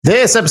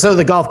This episode of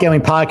the Golf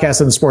Gambling Podcast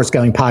and the Sports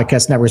Gambling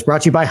Podcast Network is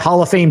brought to you by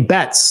Hall of Fame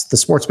Bets, the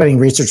sports betting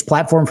research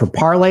platform for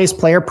parlays,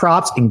 player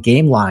props, and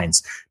game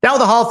lines. Download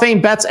the Hall of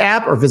Fame Bets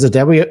app or visit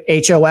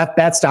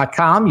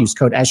WHOFBets.com. Use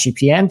code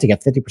SGPN to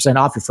get 50%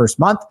 off your first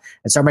month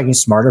and start making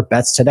smarter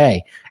bets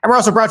today. And we're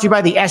also brought to you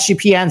by the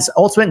SGPN's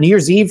Ultimate New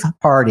Year's Eve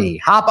Party.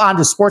 Hop on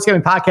to Sports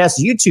Gambling Podcast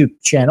YouTube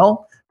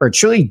channel for a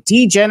truly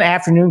D-Gen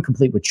afternoon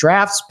complete with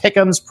drafts,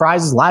 pick'ems,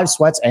 prizes, live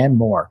sweats, and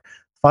more.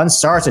 Fun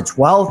starts at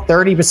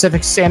 12:30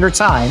 Pacific Standard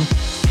Time,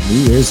 New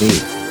Year's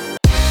Eve.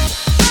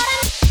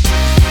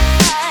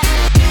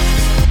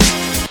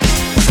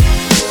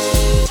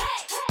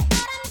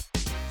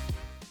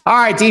 All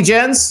right,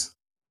 D-Gens,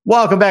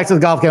 welcome back to the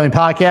Golf Gambling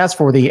Podcast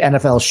for the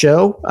NFL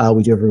show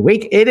we do every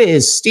week. It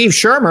is Steve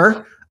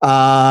Shermer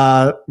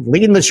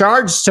leading the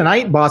charge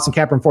tonight. Boston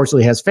Capper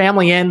unfortunately has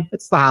family in.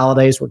 It's the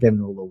holidays. We're giving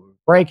him a little bit of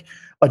a break.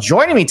 But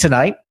joining me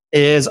tonight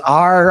is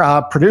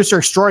our producer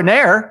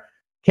extraordinaire,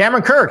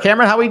 Cameron Kerr.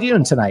 Cameron, how are we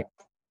doing tonight?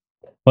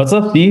 What's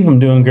up, Steve? I'm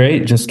doing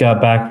great. Just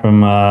got back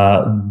from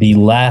the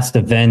last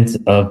event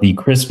of the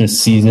Christmas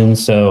season,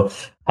 so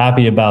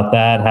happy about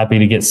that. Happy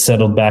to get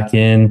settled back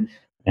in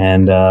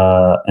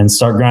and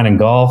start grinding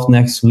golf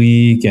next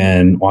week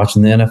and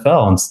watching the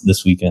NFL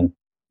this weekend.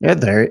 Yeah,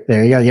 there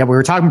you go. Yeah, we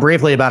were talking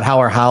briefly about how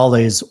our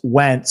holidays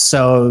went.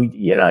 So,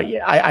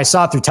 I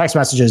saw it through text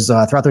messages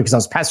throughout the week because I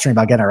was pestering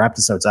about getting our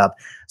episodes up.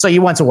 So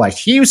you went to what?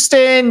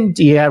 Houston?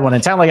 You had one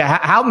in town? Like,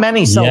 how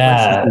many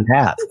celebrations do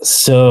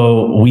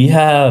you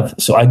have?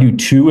 So I do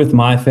two with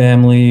my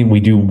family.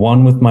 We do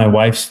one with my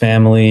wife's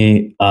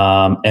family.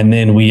 And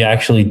then we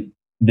actually,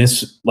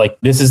 this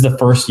is the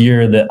first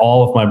year that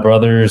all of my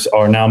brothers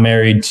are now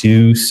married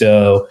too.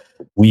 So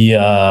we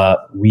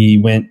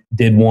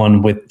did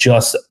one with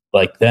just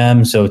like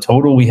them. So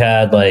total, we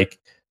had like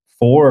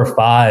 4 or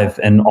 5,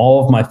 and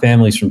all of my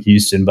family's from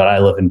Houston, but I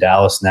live in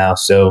Dallas now.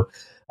 So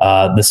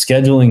the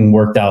scheduling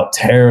worked out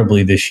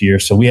terribly this year.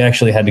 So we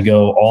actually had to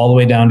go all the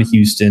way down to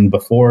Houston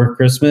before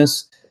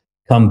Christmas,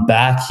 come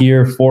back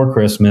here for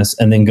Christmas,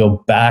 and then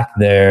go back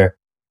there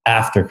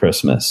after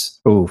Christmas.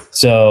 Oof.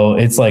 So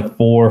it's like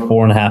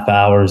 4.5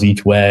 hours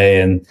each way.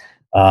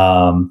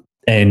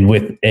 And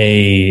with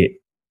a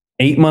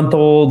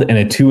 8-month-old and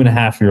a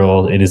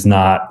 2.5-year-old, it is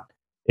not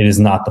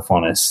the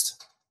funnest.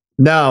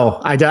 No,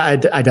 I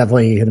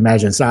definitely can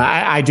imagine. So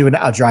I do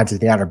a drive to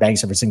the Outer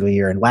Banks every single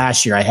year. And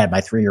last year I had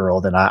my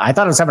 3-year-old and I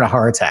thought I was having a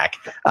heart attack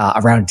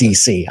around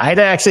DC. I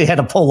actually had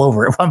to pull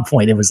over at one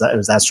point. It was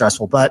that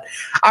stressful. But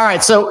all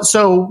right.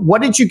 So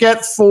what did you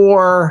get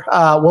for,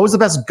 what was the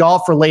best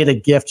golf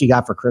related gift you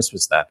got for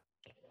Christmas then?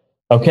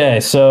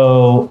 Okay.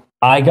 So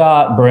I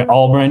got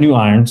all brand new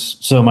irons.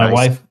 So my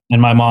wife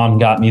and my mom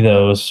got me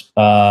those.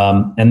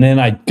 And then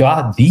I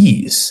got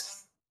these.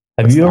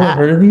 Have you ever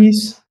heard of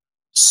these?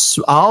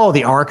 Oh,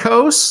 the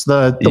Arcos?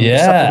 The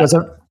yeah.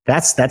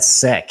 That's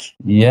sick.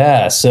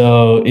 Yeah.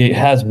 So it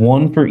has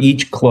one for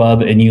each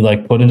club, and you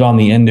like put it on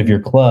the end of your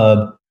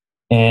club.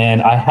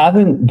 And I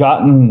haven't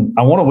gotten.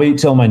 I want to wait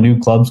till my new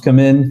clubs come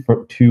in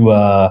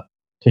to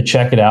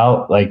check it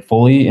out like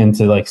fully and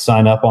to like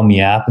sign up on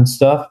the app and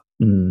stuff.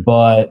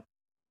 But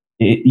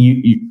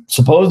you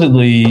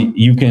supposedly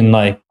you can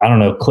like, I don't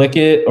know, click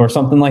it or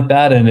something like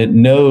that, and it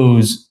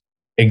knows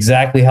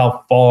exactly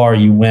how far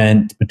you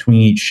went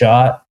between each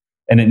shot,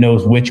 and it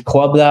knows which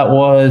club that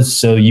was,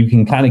 so you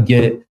can kind of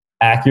get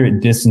accurate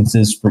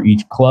distances for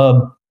each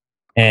club.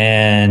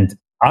 And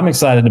I'm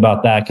excited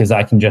about that because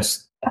I can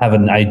just have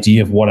an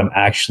idea of what I'm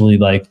actually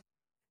like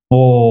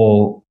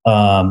full,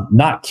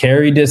 not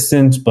carry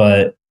distance,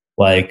 but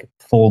like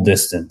full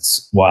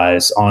distance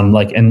wise on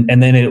like, and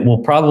then it will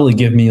probably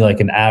give me like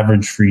an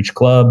average for each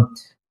club,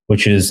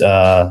 which is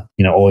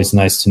always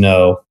nice to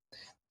know.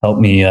 Help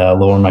me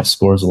lower my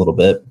scores a little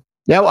bit.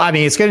 Yeah, well, I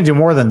mean, it's going to do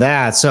more than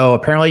that. So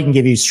apparently it can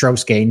give you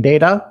strokes gain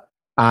data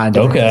on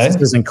different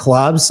distances and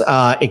clubs.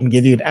 It can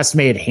give you an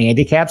estimated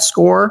handicap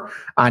score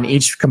on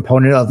each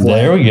component of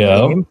there we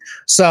go. Game.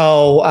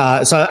 So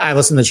I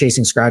listen to the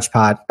Chasing Scratch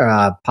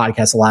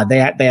podcast a lot. They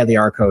have the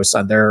Arcos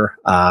on their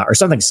or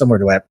something similar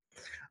to it.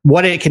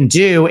 What it can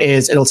do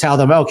is it'll tell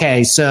them,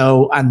 okay,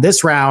 so on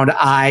this round,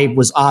 I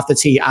was off the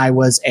tee. I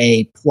was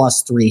a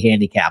 +3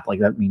 handicap. Like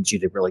that means you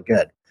did really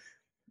good.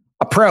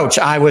 Approach,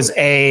 I was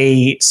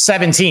a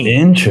 17.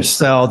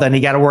 Interesting. So then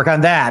you got to work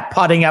on that.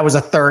 Putting, I was a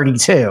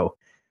 32.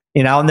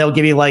 And they'll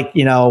give you like,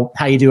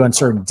 how you do on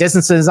certain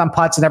distances on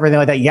putts and everything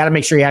like that. You got to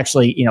make sure you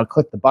actually,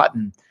 click the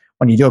button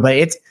when you do it.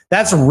 But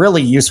that's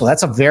really useful.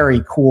 That's a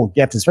very cool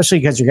gift, especially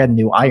because you're getting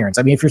new irons.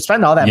 I mean, if you're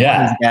spending all that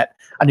money to get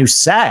a new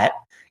set,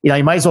 you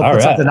might as well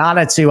put something on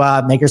it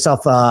to make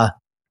yourself play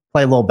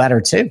a little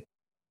better too.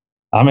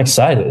 I'm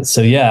excited.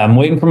 So yeah, I'm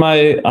waiting for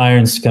my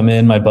irons to come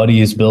in. My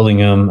buddy is building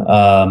them.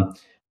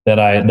 That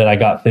I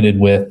got fitted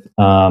with.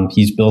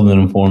 He's building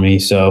them for me.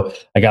 So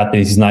I got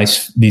these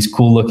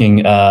cool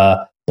looking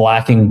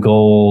black and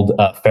gold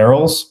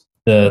ferrules,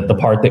 the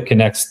part that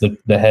connects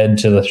the head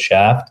to the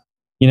shaft,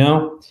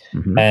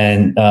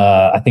 And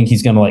I think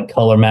he's gonna like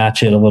color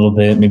match it a little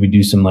bit, maybe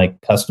do some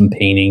like custom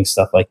painting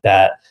stuff like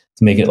that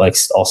to make it like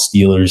all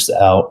Steelers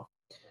out.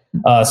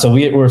 So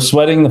we're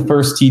sweating the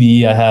first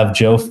TD. I have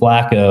Joe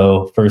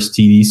Flacco, first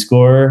TD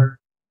scorer.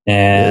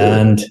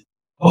 And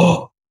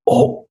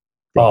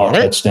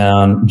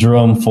touchdown.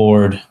 Jerome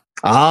Ford.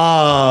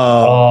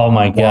 Oh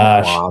my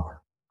gosh. Wow.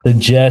 The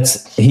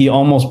Jets, he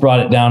almost brought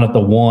it down at the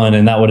 1,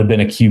 and that would have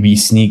been a QB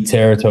sneak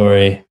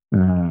territory.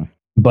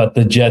 But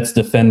the Jets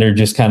defender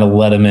just kind of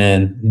let him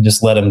in. He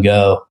just let him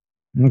go.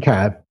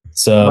 Okay.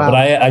 So, wow. But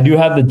I do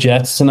have the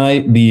Jets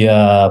tonight.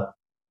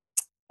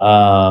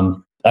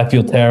 I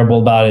feel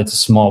terrible about it. It's a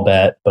small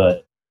bet,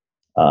 but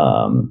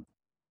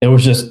it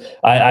was just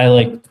I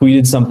like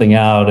tweeted something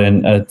out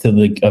and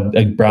to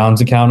a Browns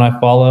account I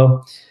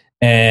follow,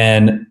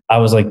 and I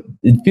was like,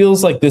 it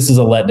feels like this is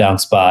a letdown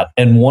spot.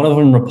 And one of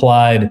them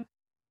replied,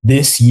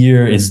 "This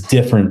year is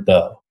different,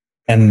 though."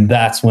 And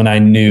that's when I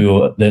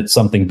knew that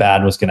something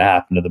bad was going to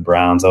happen to the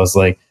Browns. I was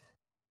like,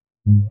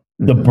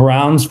 the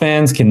Browns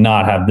fans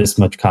cannot have this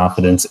much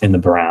confidence in the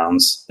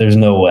Browns. There's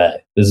no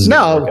way this is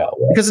going to work out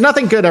well. Because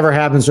nothing good ever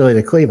happens really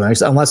to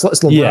Cleveland unless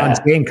LeBron's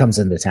game comes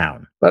into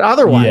town. But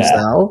otherwise,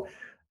 though,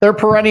 they're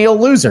perennial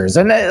losers.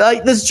 And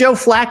like this Joe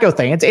Flacco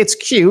thing, it's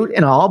cute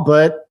and all,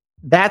 but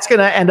that's going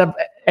to end up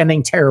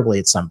ending terribly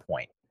at some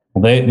point.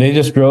 They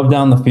just drove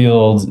down the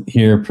field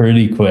here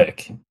pretty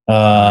quick.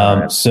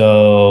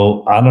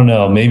 So I don't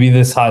know. Maybe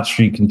this hot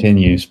streak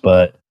continues,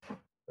 but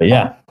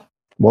yeah.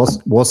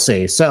 We'll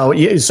see. So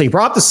you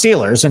brought up the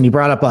Steelers and you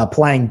brought up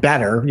playing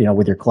better,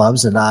 with your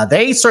clubs, and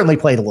they certainly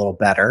played a little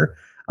better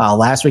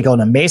last week. Going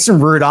to Mason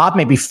Rudolph,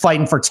 maybe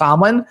fighting for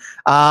Tomlin.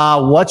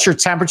 What's your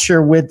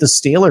temperature with the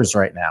Steelers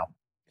right now?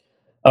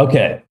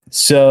 Okay,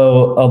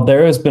 so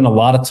there has been a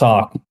lot of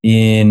talk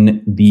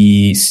in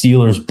the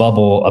Steelers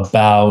bubble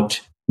about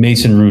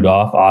Mason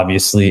Rudolph,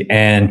 obviously,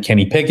 and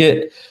Kenny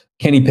Pickett.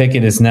 Kenny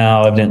Pickett is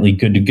now evidently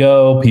good to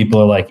go. People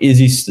are like, is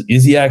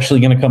he actually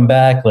going to come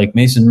back? Like,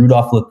 Mason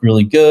Rudolph looked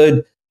really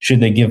good.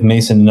 Should they give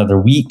Mason another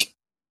week?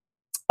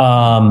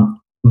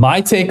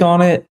 My take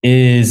on it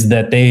is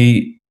that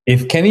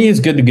if Kenny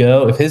is good to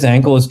go, if his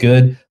ankle is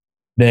good,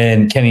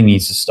 then Kenny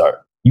needs to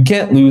start. You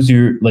can't lose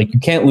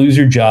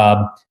your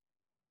job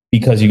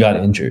because you got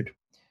injured.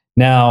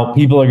 Now,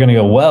 people are going to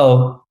go,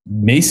 well,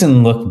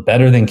 Mason looked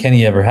better than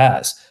Kenny ever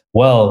has.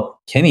 Well,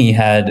 Kenny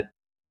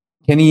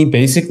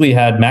basically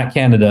had Matt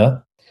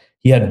Canada.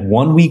 He had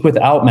 1 week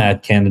without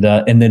Matt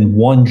Canada and then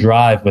one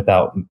drive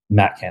without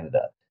Matt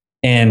Canada.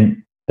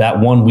 And that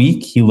 1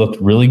 week, he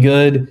looked really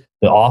good.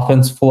 The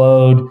offense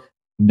flowed.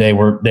 They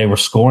were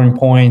scoring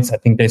points. I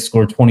think they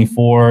scored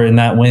 24 in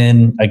that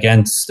win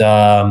against,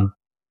 I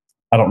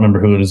don't remember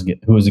who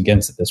was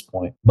against at this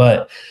point.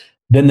 But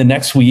then the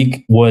next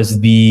week was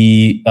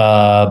the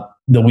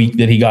week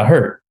that he got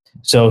hurt.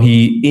 So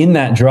in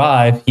that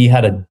drive, he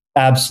had an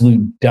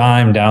absolute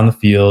dime down the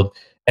field,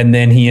 and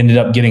then he ended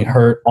up getting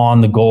hurt on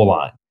the goal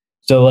line.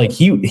 So like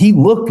he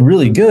looked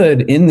really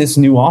good in this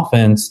new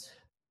offense.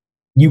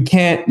 You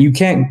can't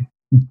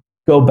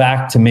go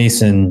back to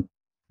Mason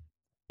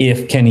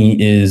if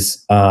Kenny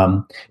is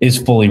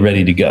fully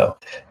ready to go.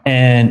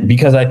 And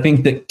because I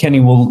think that Kenny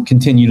will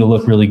continue to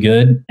look really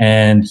good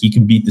and he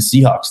can beat the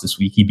Seahawks this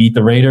week. He beat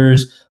the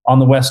Raiders on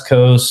the West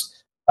Coast.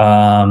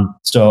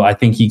 So I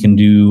think he can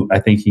do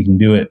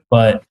it.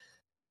 But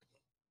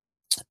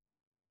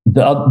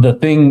the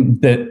thing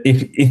that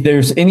if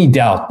there's any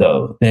doubt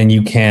though, then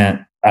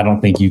I don't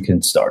think you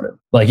can start him.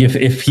 Like if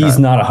he's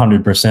not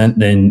 100%,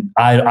 then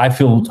I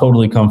feel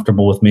totally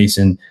comfortable with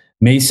Mason.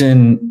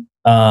 Mason,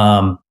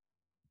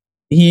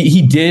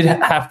 he did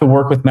have to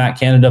work with Matt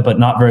Canada, but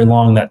not very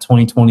long. That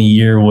 2020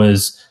 year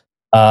was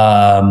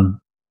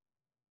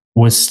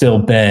still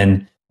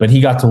Ben, but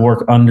he got to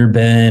work under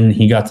Ben.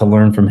 He got to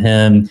learn from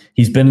him.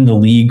 He's been in the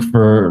league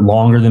for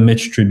longer than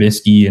Mitch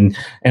Trubisky.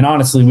 And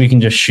honestly, we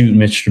can just shoot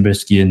Mitch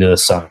Trubisky into the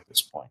sun at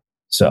this point.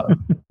 So,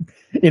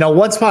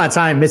 once upon a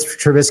time, Mitch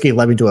Trubisky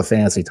led me to a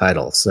fantasy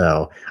title.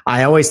 So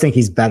I always think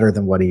he's better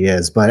than what he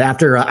is. But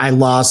after I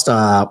lost,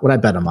 what I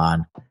bet him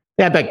on?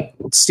 Yeah, I bet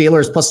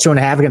Steelers plus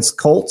 2.5 against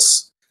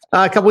Colts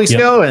a couple weeks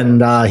ago.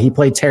 And he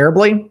played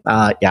terribly.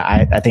 I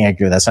think I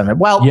agree with that sentiment.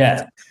 Well,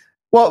 yeah.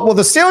 Well,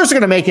 the Steelers are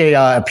going to make a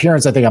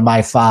appearance, I think, on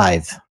my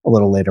 5 a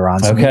little later on.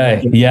 So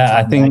okay. Yeah,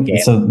 I think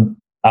so.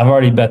 I've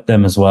already bet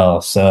them as well,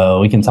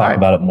 so we can talk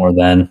about it more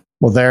then.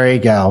 Well, there you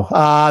go.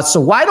 So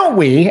why don't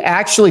we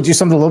actually do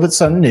something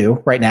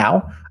new right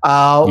now?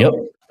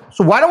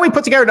 So why don't we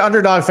put together an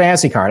Underdog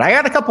fantasy card? I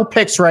got a couple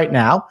picks right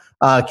now.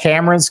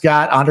 Cameron's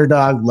got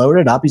Underdog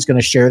loaded up. He's going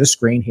to share the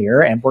screen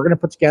here, and we're going to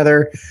put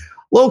together a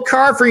little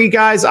card for you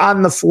guys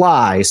on the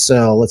fly.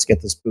 So let's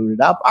get this booted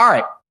up. All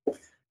right.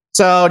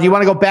 So do you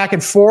want to go back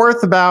and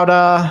forth about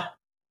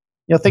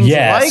things you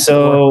like?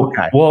 So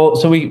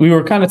we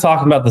were kind of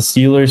talking about the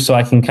Steelers, so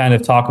I can kind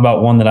of talk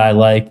about one that I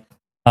like.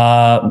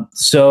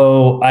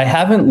 So I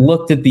haven't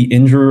looked at the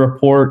injury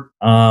report,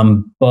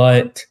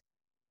 but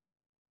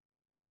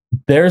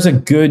there's a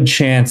good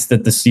chance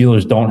that the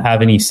Steelers don't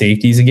have any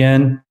safeties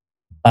again.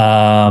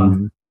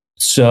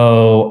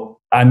 So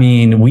I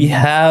mean, we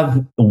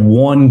have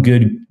one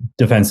good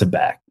defensive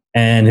back,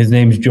 and his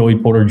name is Joey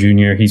Porter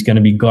Jr. He's going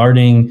to be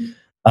guarding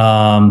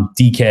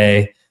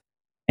DK.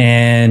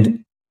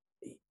 And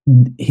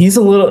he's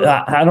a little,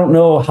 I don't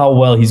know how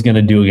well he's going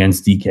to do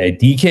against DK.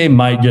 DK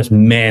might just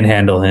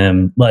manhandle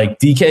him. Like,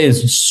 DK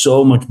is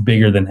so much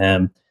bigger than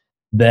him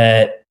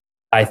that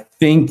I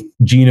think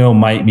Geno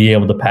might be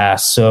able to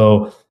pass.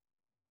 So,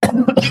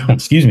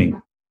 excuse me.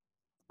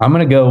 I'm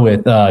going to go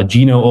with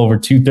Geno over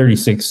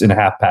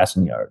 236.5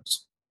 passing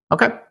yards.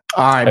 Okay.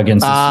 All right.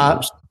 Against the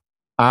Steelers.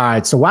 All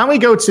right. So why don't we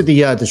go to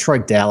the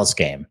Detroit-Dallas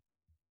game,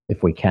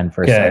 if we can,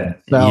 for a second.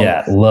 So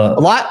yeah. a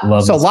lot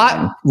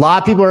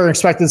of people are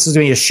expecting this is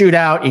going to be a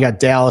shootout. You got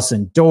Dallas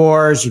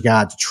indoors. You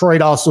got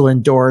Detroit also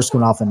indoors,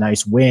 coming off a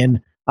nice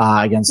win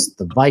against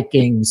the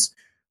Vikings.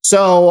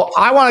 So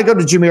I want to go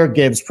to Jahmyr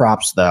Gibbs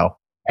props, though.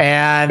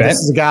 And this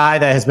is a guy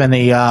that has been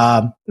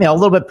a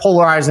little bit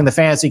polarizing the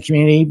fantasy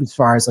community as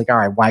far as like, all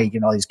right, why are you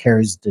getting all these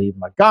carries to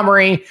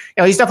Montgomery?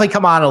 He's definitely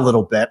come on a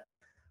little bit.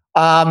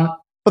 But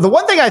the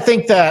one thing I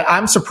think that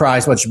I'm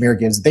surprised what Jahmyr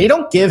Gibbs, they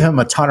don't give him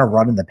a ton of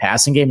run in the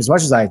passing game as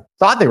much as I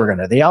thought they were going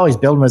to. They always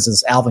build him as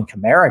this Alvin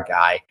Kamara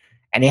guy,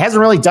 and he hasn't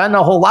really done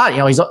a whole lot.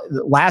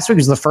 Last week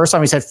was the first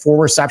time he's had 4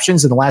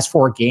 receptions in the last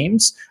 4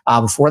 games.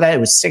 Before that, it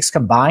was 6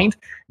 combined.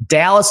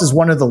 Dallas is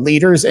one of the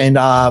leaders in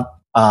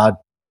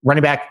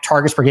running back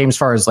targets per game as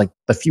far as like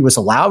the fewest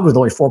allowed, with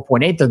only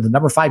 4.8. They're the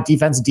number 5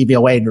 defense in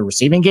DVOA in the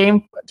receiving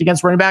game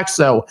against running backs.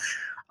 So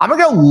I'm going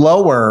to go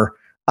lower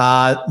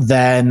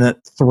than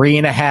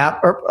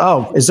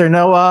 3.5. Is there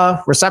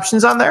no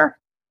receptions on there?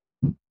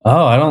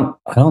 Oh, I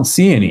don't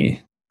see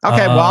any.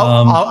 Okay,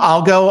 well,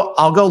 I'll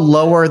go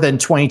lower than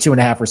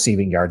 22.5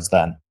 receiving yards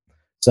then.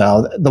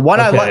 So the one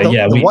I like,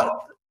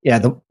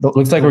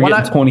 looks like we're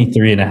getting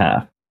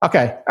 23.5.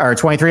 Okay, or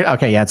 23.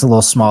 Okay, yeah, it's a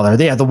little smaller.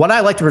 Yeah, the one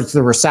I liked was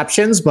the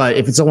receptions, but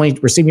if it's only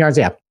receiving yards,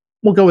 yeah,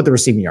 we'll go with the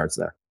receiving yards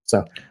there. So,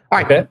 all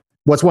right, okay.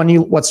 What's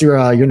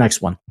your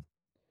next one?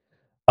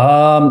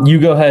 You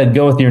go ahead.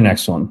 Go with your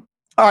next one.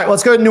 All right,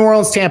 let's go to New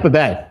Orleans, Tampa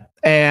Bay.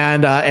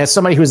 And as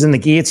somebody who's in the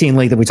guillotine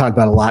league that we talked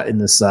about a lot in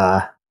this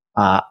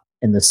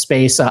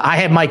space, I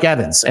had Mike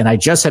Evans, and I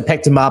just had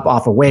picked him up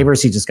off of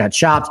waivers. He just got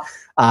chopped.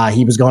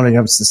 He was going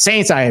against the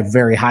Saints. I had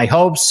very high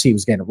hopes. He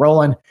was getting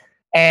rolling.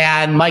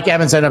 And Mike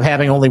Evans ended up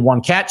having only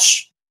 1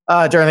 catch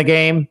during the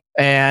game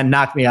and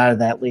knocked me out of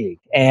that league.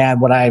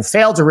 And what I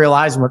failed to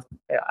realize, what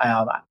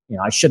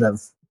I should have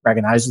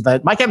recognized, is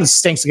that Mike Evans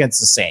stinks against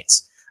the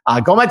Saints.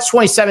 Going back to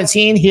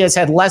 2017, he has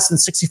had less than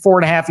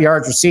 64.5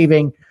 yards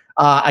receiving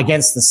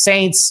against the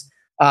Saints.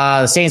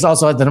 The Saints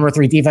also had the number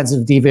 3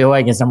 defensive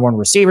DVOA against number 1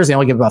 receivers. They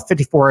only give about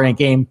 54 in a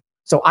game.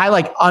 So I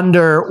like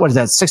under,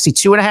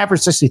 62.5 or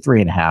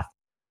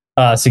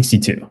 63.5?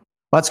 62.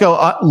 Let's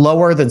go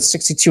lower than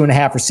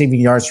 62.5 receiving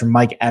yards from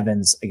Mike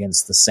Evans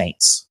against the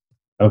Saints.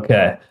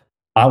 Okay.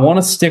 I want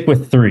to stick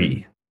with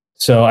 3.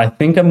 So I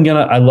think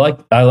I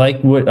like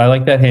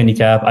that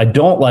handicap. I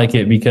don't like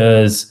it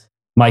because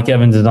Mike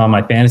Evans is on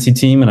my fantasy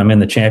team and I'm in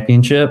the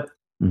championship.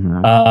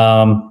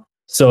 Mm-hmm.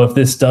 So if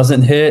this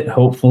doesn't hit,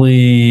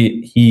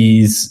 hopefully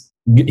he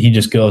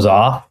just goes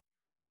off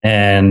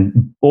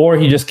or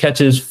he just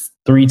catches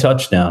 2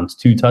 touchdowns.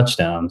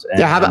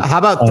 And how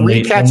about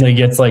 3 catches? Only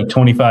gets like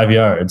 25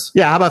 yards.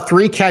 Yeah. How about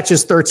 3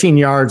 catches, 13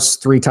 yards,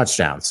 3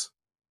 touchdowns?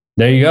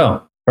 There you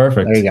go.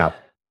 Perfect. There you go.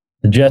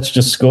 The Jets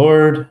just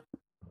scored.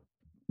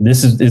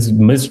 This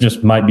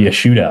just might be a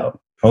shootout.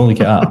 Holy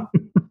cow.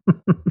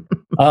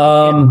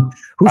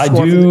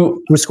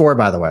 Who scored,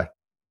 by the way?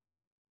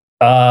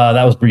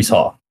 That was Breece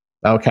Hall.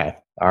 Okay.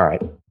 All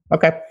right.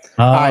 Okay.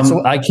 All right.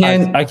 So I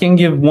can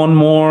give one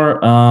more.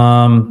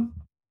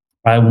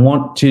 I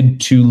wanted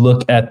to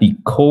look at the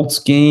Colts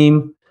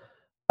game.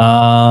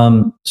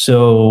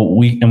 So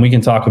we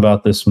can talk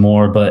about this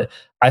more, but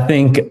I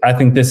think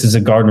this is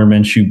a Gardner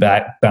Minshew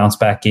bounce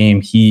back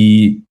game.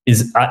 He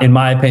is, in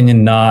my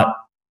opinion,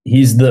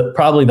 he's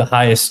probably the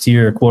highest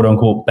tier, quote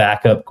unquote,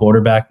 backup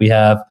quarterback we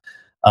have.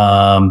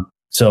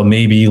 So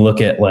maybe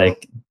look at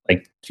like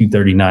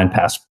 239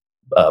 pass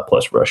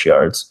plus rush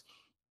yards.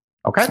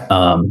 Okay.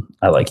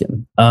 I like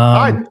him.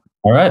 All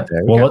right.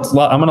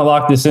 Well, I'm going to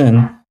lock this in.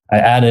 I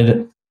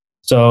added.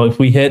 So if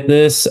we hit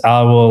this,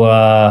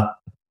 I'll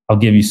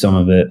give you some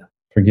of it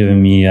for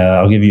giving me.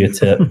 I'll give you a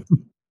tip.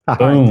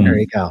 Boom. Right, there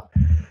you go.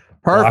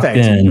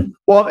 Perfect.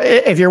 Well,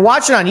 if you're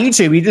watching on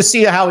YouTube, you just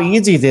see how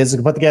easy it is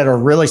to put together a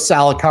really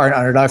solid card in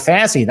Underdog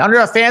Fantasy. And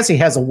Underdog Fantasy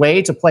has a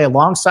way to play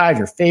alongside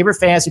your favorite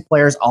fantasy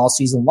players all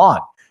season long.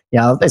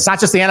 It's not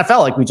just the NFL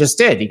like we just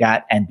did. You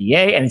got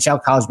NBA,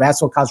 NHL, college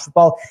basketball, college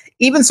football,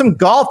 even some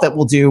golf that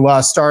we'll do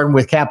starting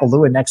with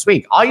Kapalua next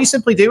week. All you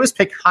simply do is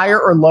pick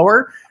higher or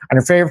lower on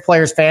your favorite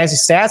players' fantasy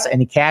stats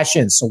and you cash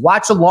in. So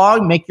watch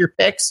along, make your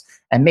picks,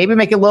 and maybe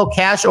make a little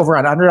cash over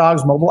on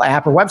Underdog's mobile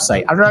app or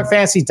website,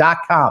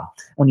 UnderdogFantasy.com.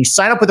 When you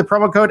sign up with the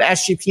promo code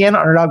SGPN,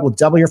 Underdog will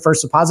double your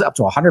first deposit up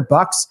to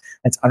 $100.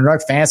 That's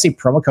Underdog Fantasy,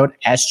 promo code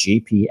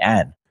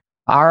SGPN.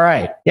 All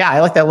right. Yeah, I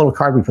like that little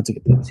card we put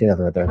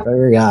together right there.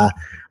 Very, I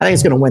think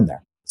it's going to win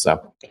there. So,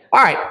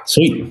 all right.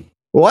 Sweet.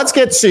 Well, let's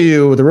get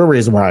to the real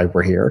reason why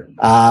we're here.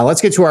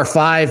 Let's get to our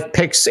 5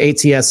 picks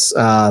ATS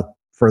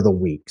for the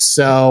week.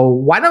 So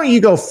why don't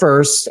you go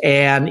first?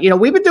 And,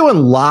 we've been doing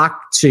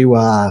lock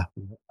to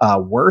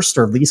worst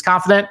or least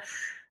confident.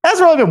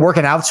 Hasn't really been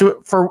working out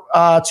too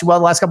well the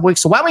last couple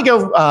weeks. So why don't we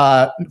go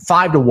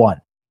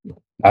 5-1?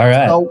 All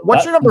right. So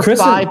what's your number Chris,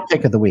 5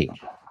 pick of the week?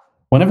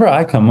 Whenever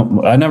I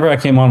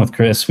came on with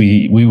Chris,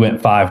 we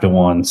went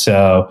 5-1.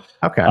 So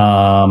okay.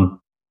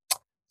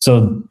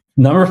 So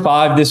number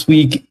 5 this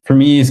week for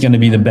me is going to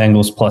be the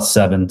Bengals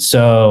 +7.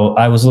 So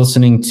I was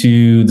listening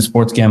to the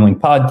Sports Gambling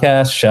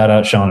Podcast. Shout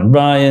out Sean and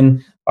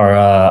Ryan,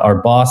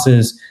 our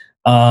bosses.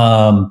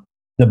 The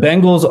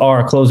Bengals are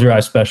a close your eye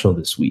special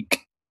this week.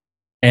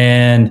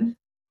 And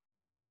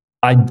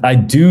I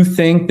do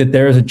think that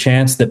there is a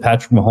chance that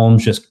Patrick Mahomes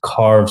just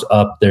carves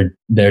up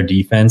their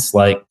defense.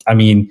 Like, I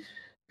mean,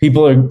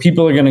 people are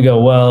going to go,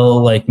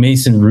 well, like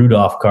Mason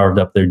Rudolph carved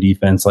up their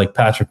defense. Like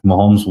Patrick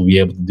Mahomes will be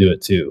able to do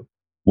it too.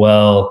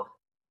 Well,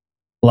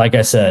 like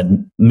I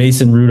said,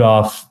 Mason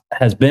Rudolph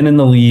has been in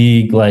the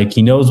league. Like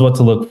he knows what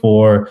to look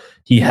for.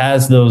 He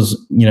has those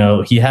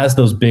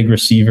big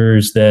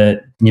receivers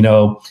that,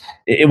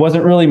 it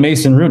wasn't really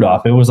Mason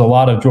Rudolph. It was a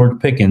lot of George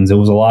Pickens. It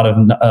was a lot of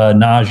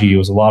Najee. It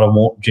was a lot of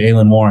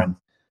Jaylen Warren.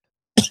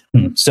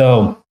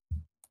 So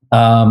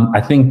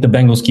I think the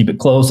Bengals keep it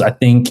close. I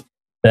think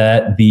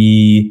that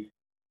the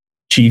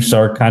Chiefs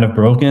are kind of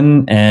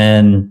broken,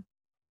 and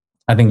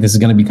I think this is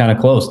going to be kind of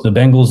close. The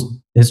Bengals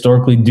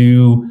historically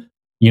do,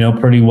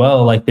 pretty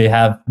well, like they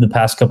have the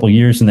past couple of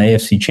years in the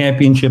AFC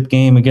Championship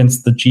game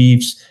against the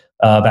Chiefs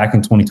back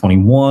in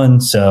 2021.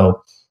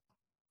 So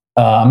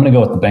I'm going to go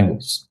with the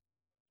Bengals.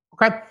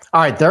 Okay.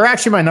 All right. They're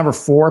actually my number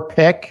 4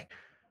 pick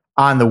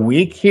on the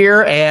week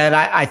here. And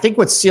I think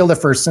what sealed it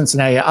for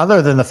Cincinnati,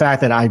 other than the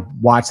fact that I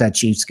watched that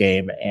Chiefs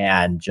game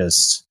and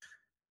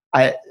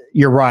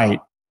you're right.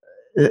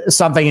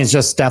 Something is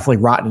just definitely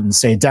rotten in the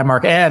state of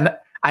Denmark. And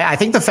I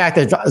think the fact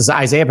that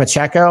Isaiah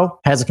Pacheco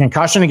has a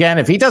concussion again,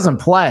 if he doesn't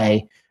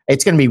play,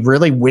 it's going to be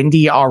really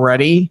windy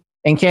already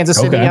in Kansas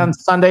City on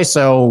Sunday.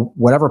 So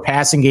whatever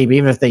passing game,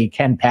 even if they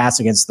can pass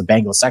against the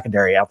Bengals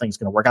secondary, I don't think it's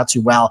going to work out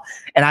too well.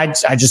 And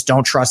I just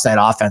don't trust that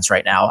offense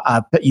right now.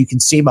 But you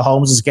can see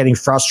Mahomes is getting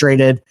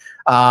frustrated.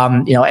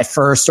 At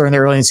first during the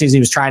early season,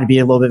 he was trying to be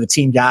a little bit of a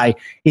team guy.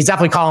 He's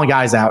definitely calling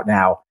guys out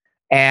now.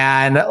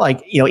 And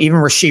even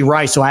Rashee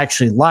Rice, who I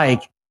actually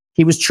like,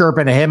 he was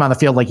chirping at him on the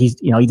field like he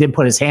didn't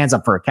put his hands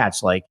up for a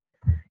catch. Like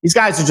these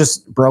guys are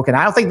just broken.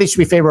 I don't think they should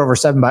be favored over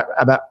 7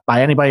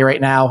 by anybody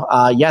right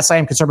now. Yes, I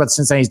am concerned about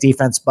Cincinnati's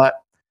defense, but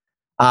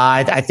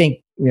I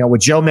think with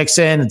Joe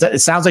Mixon, it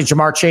sounds like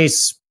Jamar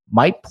Chase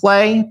might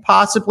play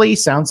possibly.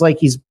 Sounds like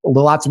he's a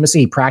little optimistic.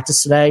 He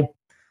practiced today,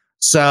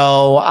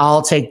 so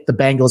I'll take the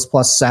Bengals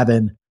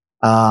 +7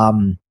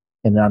 in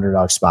an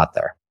underdog spot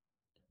there.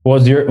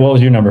 What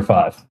was your number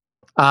 5?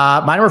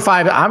 My number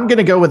 5, I'm going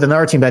to go with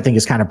another team that I think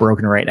is kind of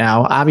broken right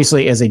now.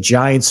 Obviously, as a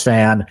Giants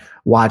fan,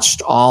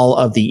 watched all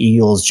of the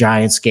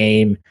Eagles-Giants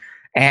game.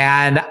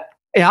 And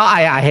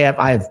I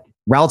have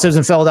relatives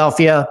in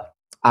Philadelphia.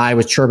 I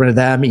was chirping at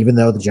them, even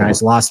though the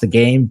Giants lost the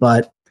game.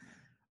 But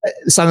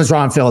something's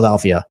wrong in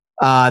Philadelphia.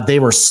 They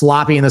were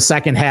sloppy in the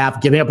second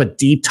half, giving up a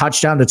deep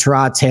touchdown to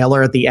Tyrod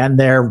Taylor at the end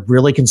there.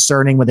 Really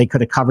concerning when they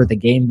could have covered the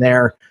game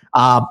there.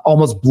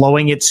 Almost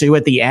blowing it too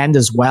at the end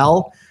as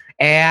well.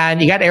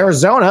 And you got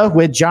Arizona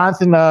with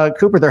Jonathan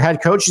Cooper, their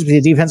head coach, who's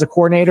the defensive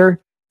coordinator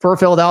for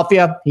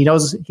Philadelphia. He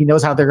knows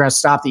how they're going to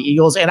stop the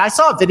Eagles. And I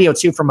saw a video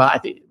too from I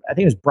think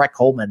it was Brett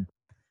Coleman,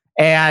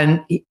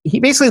 and he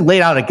basically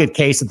laid out a good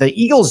case that the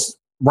Eagles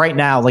right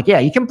now,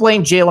 you can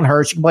blame Jalen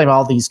Hurts, you can blame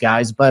all these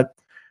guys, but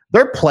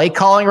their play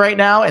calling right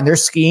now and their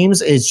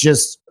schemes is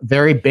just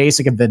very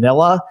basic and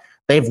vanilla.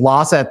 They've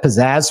lost that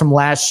pizzazz from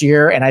last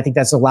year, and I think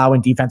that's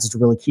allowing defenses to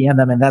really key on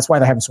them, and that's why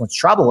they're having so much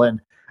trouble.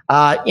 And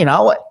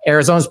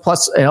Arizona's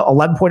plus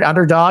 11-point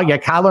underdog. Yeah,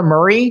 Kyler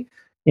Murray,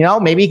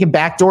 maybe he can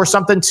backdoor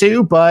something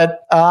too,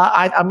 but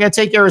I'm going to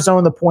take Arizona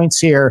in the points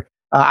here.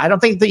 I don't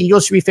think the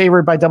Eagles should be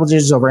favored by double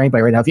digits over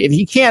anybody right now. If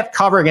you can't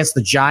cover against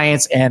the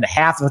Giants and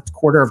half a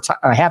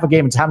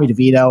game of Tommy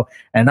DeVito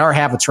and another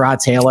half of Tyrod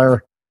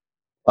Taylor,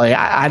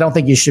 I don't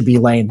think you should be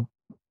laying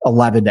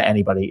 11 to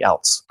anybody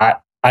else.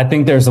 I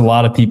think there's a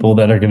lot of people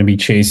that are going to be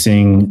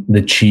chasing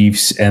the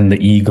Chiefs and the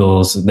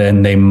Eagles,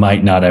 then they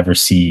might not ever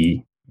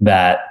see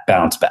that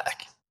bounce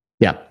back.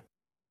 Yeah.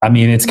 I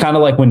mean, it's kind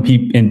of like when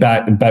people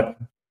to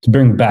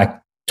bring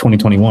back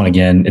 2021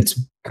 again, it's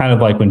kind of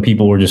like when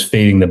people were just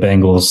fading the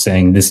Bengals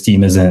saying this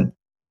team isn't,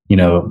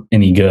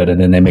 any good. And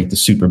then they make the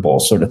Super Bowl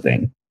sort of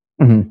thing.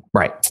 Mm-hmm.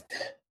 Right.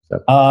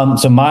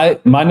 So my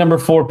number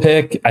 4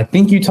 pick, I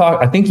think you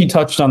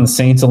touched on the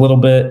Saints a little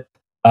bit.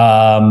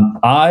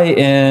 I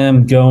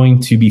am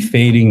going to be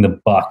fading the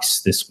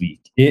Bucs this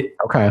week. It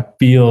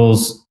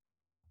feels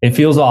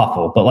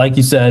awful, but like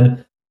you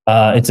said,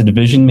 it's a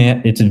division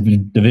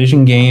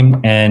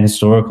game, and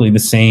historically the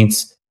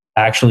Saints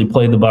actually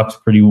play the Bucs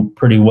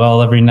pretty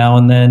well every now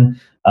and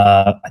then.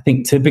 I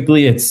think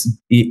typically it's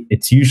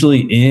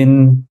usually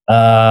in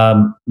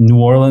New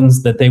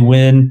Orleans that they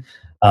win,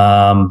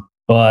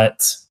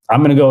 but I'm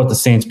going to go with the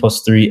Saints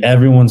 +3.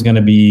 Everyone's going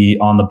to be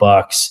on the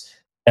Bucs.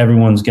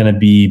 Everyone's going to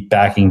be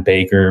backing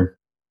Baker.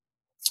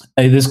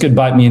 Hey, this could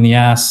bite me in the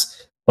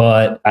ass,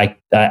 but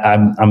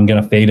I'm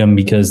going to fade them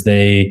because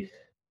they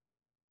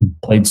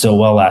played so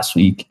well last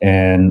week,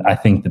 and I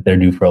think that they're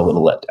due for a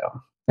little letdown.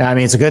 I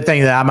mean, it's a good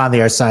thing that I'm on the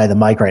other side of the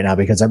mic right now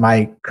because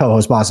my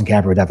co-host Boston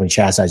Capper would definitely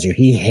chastise you.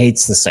 He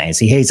hates the Saints.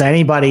 He hates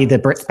anybody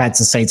that bets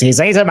the Saints. He hates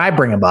anytime I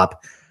bring him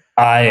up.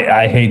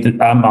 I hate that.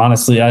 I'm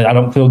honestly, I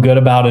don't feel good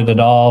about it at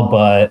all,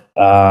 but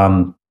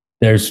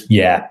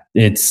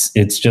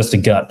it's just a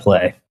gut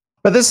play.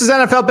 But this is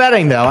NFL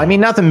betting, though. I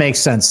mean, nothing makes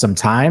sense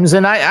sometimes.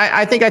 And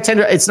I think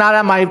it's not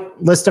on my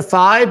list of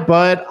 5,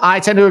 but I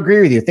tend to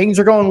agree with you. Things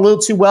are going a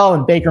little too well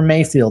in Baker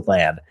Mayfield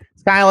land.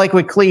 It's kind of like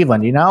with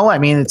Cleveland, I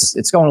mean,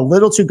 it's going a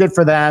little too good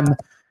for them.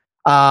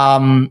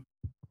 I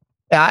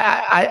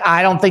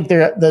don't think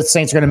the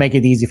Saints are going to make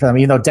it easy for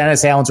them.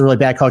 Dennis Allen's a really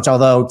bad coach,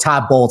 although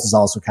Todd Bowles is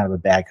also kind of a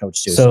bad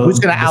coach, too. So who's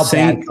going to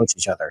out-bad coach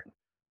each other?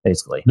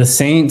 Basically, the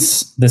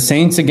Saints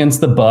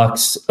against the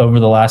Bucs over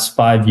the last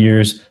 5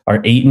 years are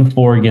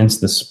 8-4 against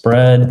the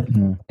spread,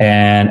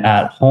 and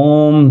at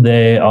home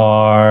they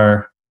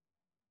are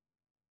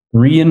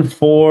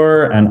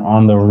 3-4, and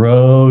on the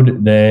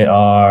road they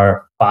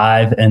are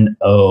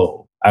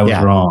 5-0. I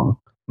was wrong.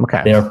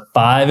 Okay, they are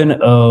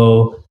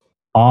 5-0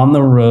 on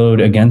the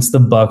road against the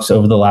Bucs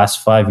over the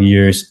last 5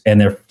 years,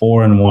 and they're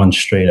 4-1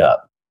 straight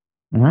up.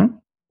 Mm-hmm.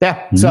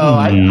 Yeah, so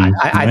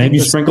I maybe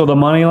sprinkle the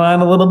money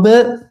line a little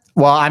bit.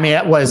 Well, I mean,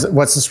 what's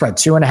the spread?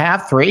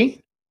 2.5, 3?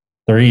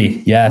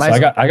 3. Yeah. So I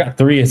got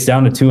 3. It's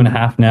down to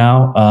 2.5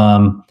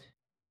 now.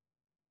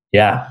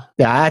 Yeah.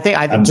 I think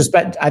you just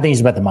bet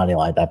the money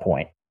line at that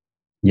point.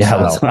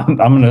 Yeah. So. I'm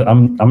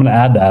gonna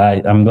add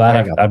that. I'm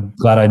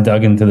glad I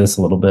dug into this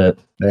a little bit.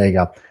 There you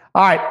go.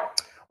 All right.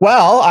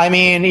 Well, I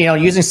mean,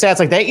 using stats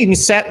like that, you can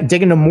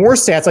dig into more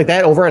stats like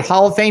that over at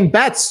Hall of Fame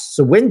Bets.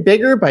 So win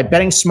bigger by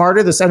betting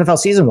smarter this NFL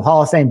season with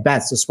Hall of Fame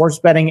Bets, the sports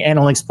betting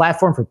analytics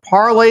platform for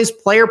parlays,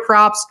 player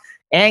props,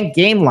 and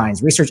game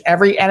lines. Research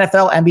every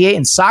NFL, NBA,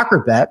 and soccer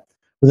bet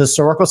with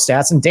historical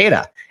stats and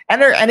data.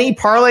 Enter any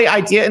parlay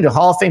idea into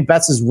Hall of Fame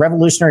Bets'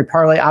 revolutionary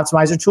parlay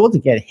optimizer tool to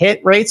get hit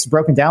rates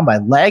broken down by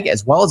leg,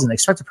 as well as an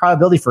expected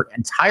probability for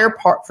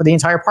the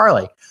entire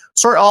parlay.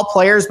 Sort all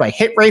players by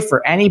hit rate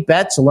for any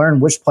bet to learn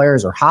which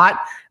players are hot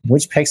and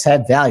which picks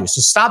have value.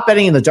 So stop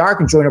betting in the dark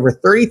and join over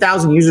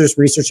 30,000 users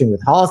researching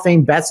with Hall of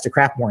Fame Bets to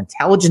craft more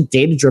intelligent,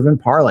 data-driven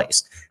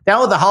parlays.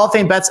 Download the Hall of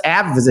Fame Bets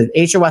app, visit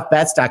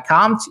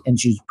hofbets.com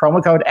and use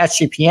promo code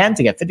SGPN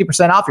to get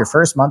 50% off your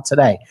first month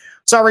today.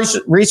 Start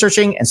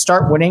researching and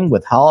start winning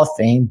with Hall of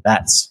Fame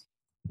Bets.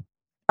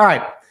 All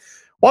right.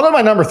 Well, I'm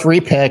my number 3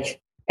 pick,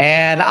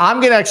 and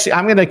I'm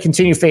gonna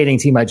continue fading a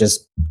team I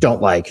just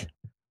don't like.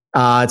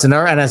 It's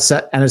another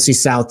NFC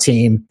South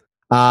team.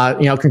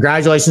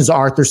 Congratulations to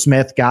Arthur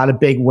Smith. Got a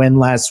big win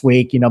last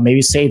week.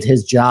 Maybe saved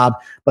his job.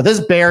 But this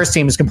Bears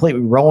team is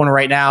completely rolling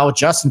right now.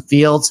 Justin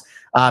Fields,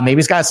 maybe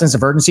he's got a sense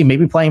of urgency,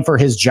 maybe playing for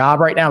his job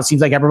right now. It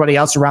seems like everybody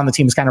else around the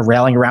team is kind of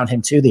railing around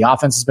him too. The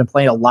offense has been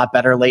playing a lot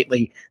better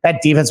lately.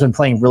 That defense has been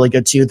playing really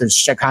good too. The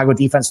Chicago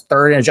defense,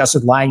 3rd in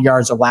adjusted line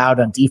yards allowed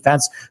on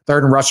defense,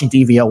 3rd in rushing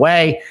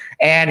DVOA.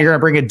 And you're going to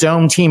bring a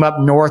dome team up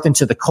north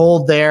into the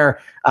cold there.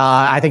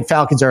 I think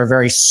Falcons are a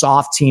very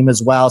soft team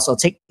as well. So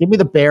give me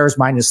the Bears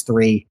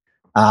 -3.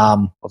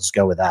 I'll just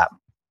go with that.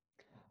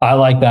 I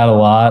like that a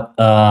lot.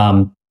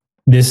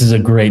 This is a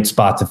great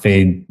spot to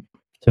fade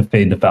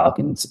the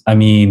Falcons. I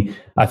mean,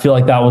 I feel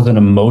like that was an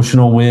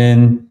emotional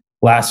win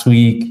last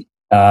week.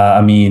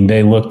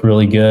 They looked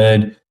really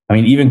good.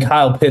 Even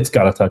Kyle Pitts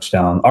got a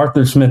touchdown.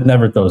 Arthur Smith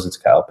never throws it to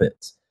Kyle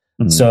Pitts.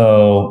 Mm-hmm.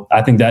 So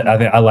I think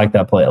I like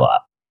that play a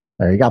lot.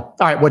 There you go. All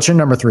right. What's your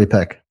number 3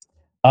 pick?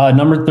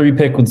 Number 3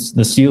 pick was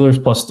the Steelers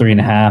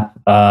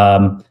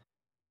 +3.5.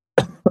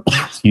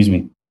 Excuse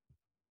me.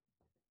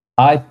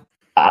 I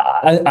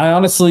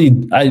honestly,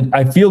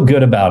 I feel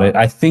good about it.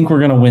 I think we're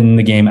going to win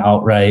the game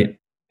outright.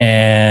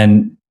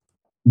 And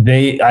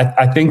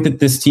I think that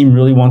this team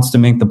really wants to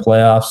make the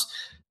playoffs.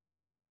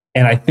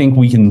 And I think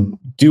we can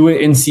do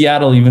it in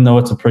Seattle, even though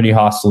it's a pretty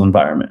hostile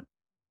environment.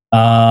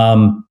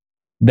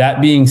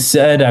 That being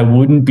said, I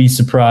wouldn't be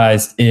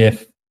surprised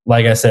if,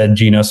 like I said,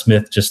 Geno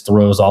Smith just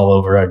throws all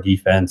over our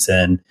defense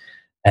and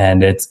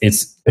it's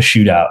a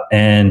shootout.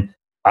 And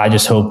I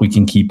just hope we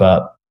can keep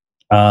up.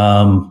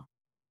 But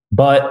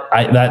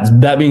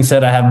that being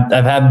said, I've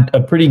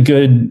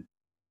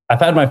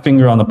had my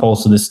finger on the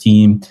pulse of this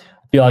team.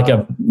 I feel like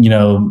I've,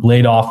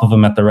 laid off of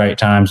them at the right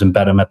times and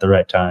bet them at the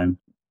right time.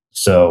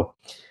 So,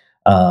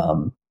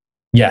 Steelers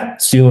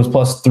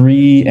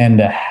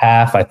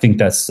 +3.5. I think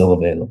that's still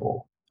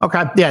available.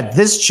 Okay. Yeah.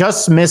 This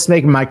just missed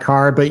making my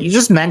card, but you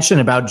just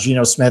mentioned about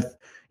Geno Smith,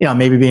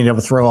 maybe being able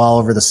to throw all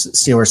over the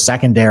Steelers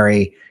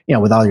secondary,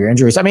 with all your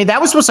injuries.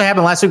 That was supposed to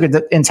happen last week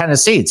in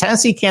Tennessee.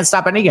 Tennessee can't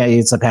stop any guy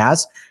against the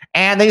pass.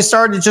 And they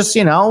started to just,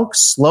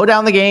 slow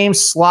down the game,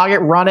 slog it,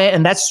 run it.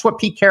 And that's just what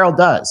Pete Carroll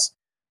does.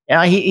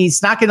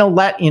 He's not going to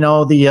let,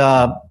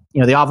 the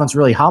offense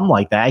really hum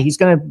like that. He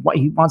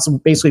wants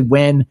to basically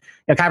win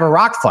kind of a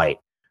rock fight.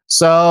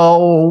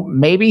 So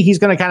maybe he's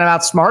going to kind of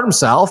outsmart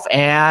himself.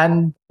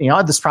 And,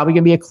 this is probably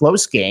going to be a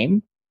close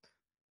game.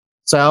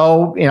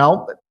 So,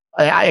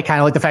 I kind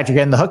of like the fact you're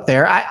getting the hook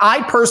there.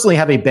 I personally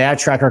have a bad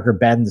track record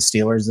betting the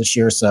Steelers this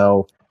year,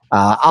 so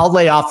I'll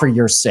lay off for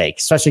your sake,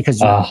 especially because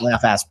you have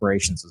playoff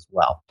aspirations as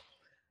well.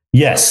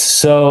 Yes.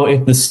 So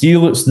if the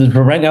Steelers,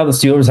 right now, the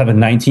Steelers have a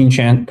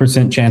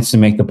 19% chance to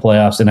make the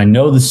playoffs. And I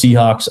know the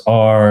Seahawks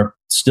are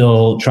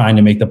still trying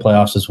to make the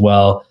playoffs as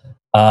well.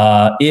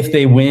 If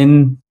they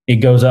win, it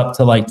goes up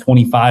to like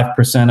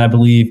 25%, I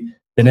believe.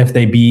 Then if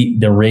they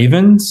beat the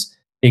Ravens,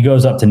 it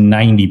goes up to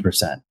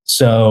 90%.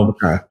 So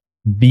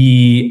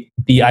the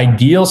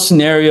ideal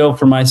scenario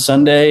for my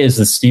Sunday is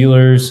the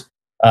Steelers,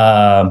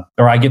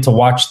 or I get to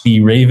watch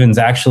the Ravens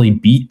actually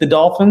beat the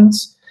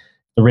Dolphins.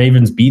 The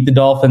Ravens beat the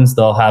Dolphins,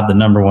 they'll have the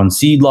number 1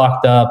 seed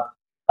locked up,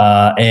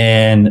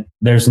 and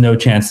there's no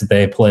chance that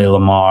they play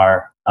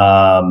Lamar,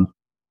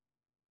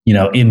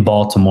 in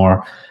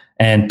Baltimore.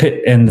 And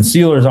the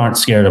Steelers aren't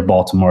scared of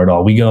Baltimore at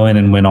all. We go in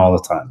and win all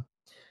the time.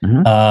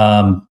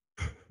 Mm-hmm.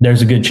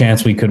 There's a good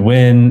chance we could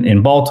win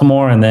in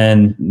Baltimore, and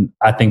then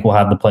I think we'll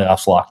have the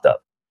playoffs locked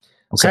up.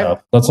 Okay,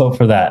 so let's hope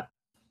for that.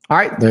 All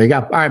right, there you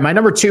go. All right, my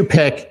number 2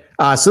 pick.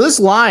 So this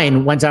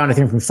line went down, I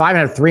think, from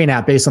 5.5 to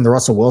 3.5 based on the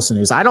Russell Wilson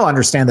news. I don't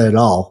understand that at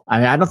all. I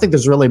mean, I don't think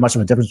there's really much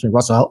of a difference between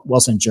Russell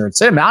Wilson and Jarrett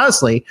Stidham.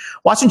 Honestly,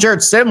 watching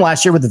Jarrett Stidham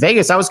last year with the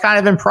Vegas, I was kind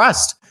of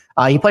impressed.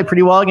 He played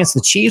pretty well against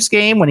the Chiefs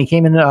game when he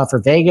came in for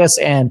Vegas.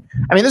 And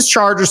I mean, this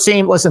Chargers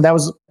team, listen, that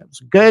was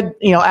a good,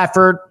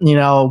 effort,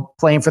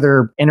 playing for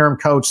their interim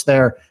coach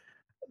there.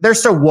 They're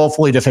still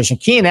woefully deficient.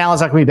 Keenan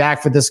Allen's not going to be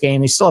back for this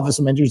game. They still have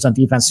some injuries on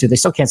defense too. They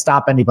still can't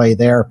stop anybody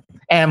there.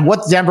 And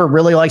what Denver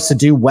really likes to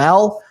do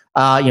well,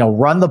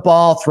 run the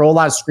ball, throw a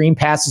lot of screen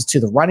passes to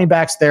the running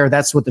backs there.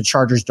 That's what the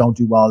Chargers don't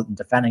do well in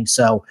defending.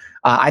 So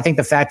I think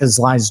the fact that this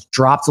line's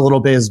dropped a little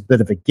bit is a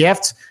bit of a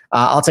gift.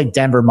 I'll take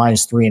Denver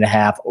minus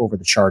 3.5 over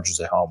the Chargers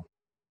at home.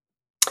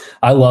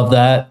 I love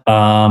that.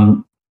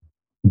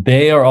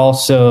 They are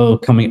also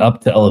coming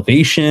up to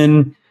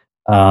elevation,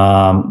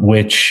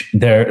 which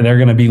they're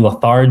going to be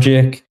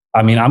lethargic.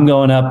 I mean, I'm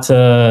going up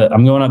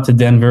to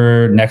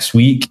Denver next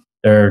week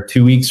or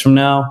 2 weeks from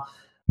now.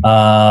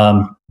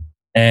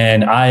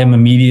 And I am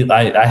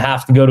I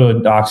have to go to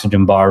an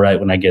oxygen bar right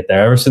when I get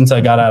there. Ever since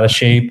I got out of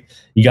shape,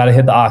 you got to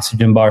hit the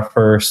oxygen bar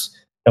first,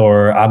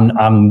 or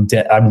I'm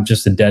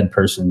just a dead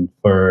person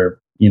for,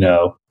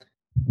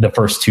 the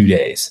first 2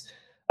 days.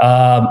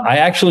 I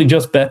actually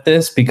just bet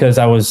this because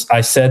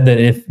I said that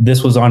if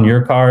this was on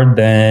your card,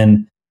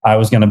 then I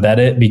was going to bet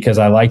it because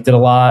I liked it a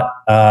lot.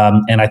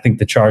 And I think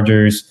the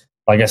Chargers,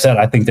 like I said,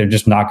 I think they're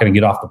just not going to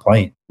get off the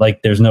plane.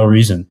 Like there's no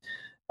reason,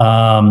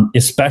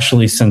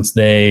 especially since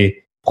they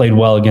played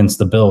well against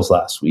the Bills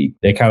last week.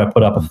 They kind of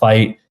put up a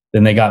fight,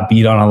 then they got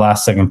beat on a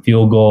last-second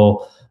field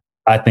goal.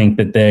 I think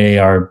that they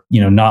are,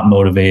 not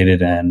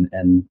motivated,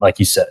 and like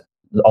you said,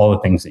 all the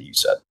things that you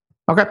said.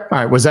 Okay, all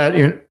right. Was that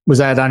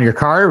on your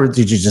card, or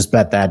did you just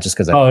bet that just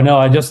because? Oh no,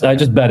 I just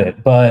bet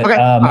it. But okay,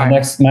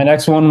 my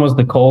next one was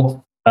the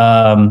Colts.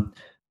 Kind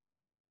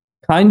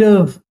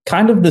of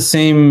the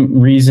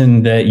same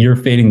reason that you're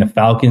fading the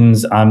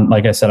Falcons.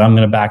 Like I said, I'm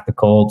going to back the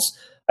Colts.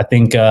 I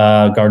think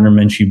Gardner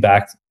Minshew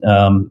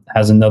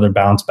has another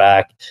bounce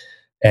back,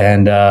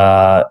 and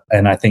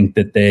I think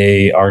that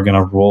they are going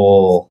to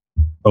roll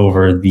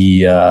over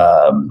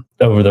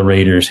the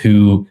Raiders,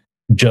 who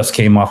just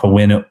came off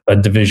a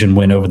division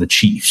win over the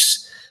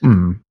Chiefs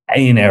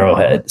in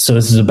Arrowhead. So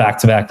this is a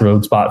back-to-back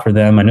road spot for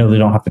them. I know they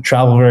don't have to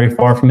travel very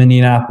far from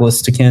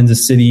Indianapolis to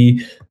Kansas City,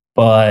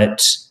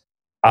 but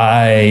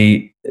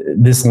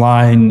this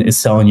line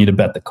is telling you to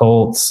bet the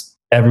Colts.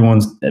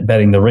 Everyone's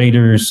betting the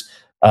Raiders.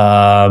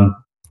 And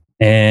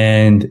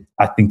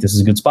I think this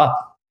is a good spot.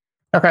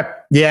 Okay.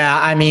 Yeah.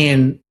 I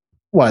mean,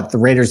 the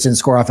Raiders didn't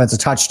score offensive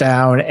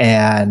touchdown,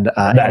 and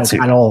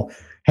O'Connell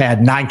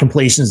had 9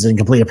 completions and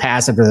complete a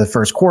pass after the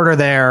first quarter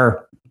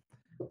there.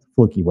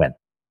 Fluky win.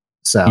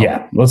 So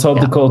yeah, let's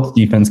hope the Colts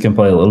defense can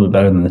play a little bit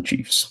better than the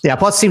Chiefs. Yeah.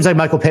 Plus, it seems like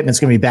Michael Pittman's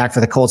going to be back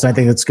for the Colts, and I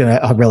think it's going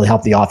to really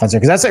help the offense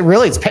because it's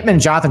Pittman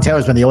and Jonathan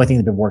Taylor's been the only thing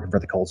that's been working for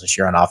the Colts this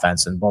year on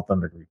offense, and both of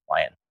them are going to be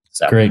playing.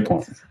 So great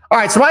point. All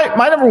right. So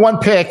my number 1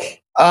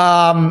 pick.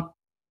 Don't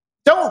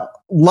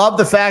love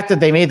the fact that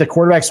they made the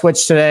quarterback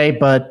switch today,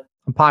 but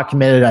I'm pot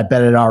committed. I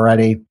bet it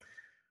already.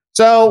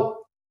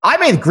 So I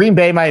made Green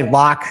Bay my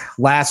lock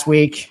last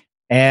week,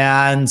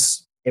 and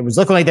it was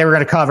looking like they were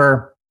going to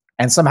cover,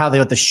 and somehow they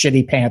let the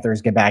shitty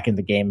Panthers get back in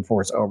the game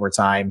before it's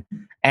overtime.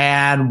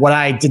 And what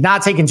I did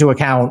not take into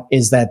account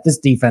is that this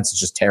defense is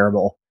just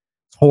terrible.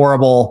 It's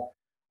horrible.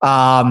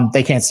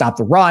 They can't stop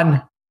the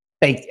run.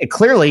 They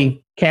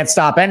clearly can't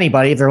stop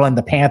anybody if they're letting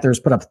the Panthers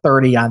put up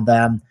 30 on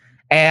them.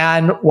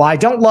 And while I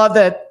don't love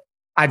that,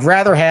 I'd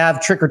rather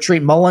have Trick or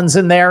Treat Mullins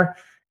in there,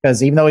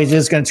 because even though he's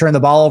just going to turn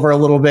the ball over a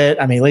little bit,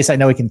 I mean, at least I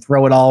know he can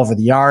throw it all over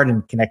the yard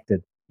and connect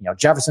to,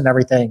 Jefferson and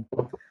everything.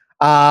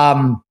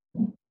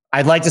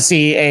 I'd like to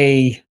see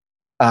a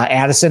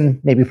Addison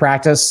maybe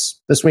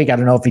practice this week. I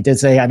don't know if he did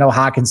say. I know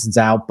Hawkinson's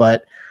out,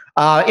 but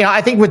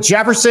I think with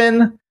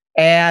Jefferson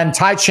and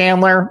Ty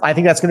Chandler, I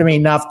think that's going to be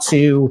enough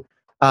to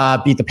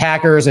beat the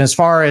Packers. And as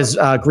far as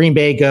Green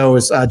Bay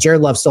goes, Jared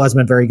Love still hasn't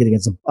been very good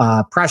against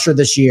pressure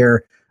this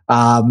year.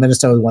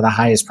 Minnesota is one of the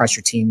highest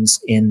pressure teams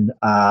in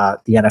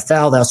the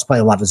NFL. They also play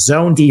a lot of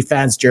zone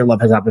defense. Jared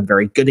Love has not been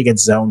very good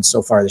against zones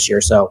so far this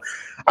year. So,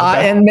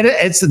 and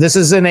this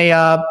is in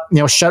a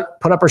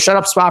put up or shut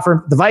up spot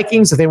for the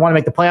Vikings. If they want to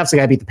make the playoffs, they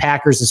got to beat the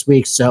Packers this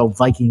week. So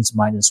Vikings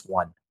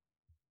 -1.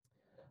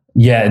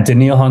 Yeah,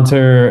 Danielle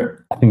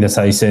Hunter, I think that's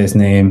how you say his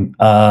name,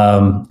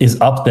 is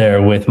up there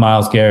with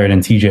Myles Garrett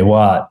and TJ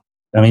Watt.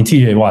 I mean,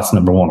 TJ Watt's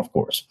number one, of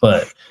course,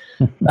 but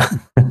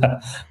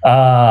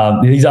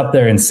he's up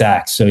there in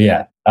sacks. So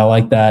yeah, I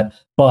like that.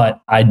 But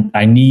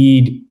I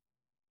need,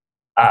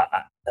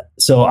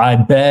 so I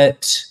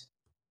bet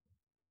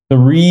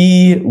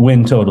 3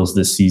 win totals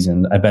this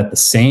season. I bet the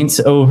Saints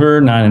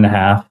over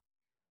 9.5.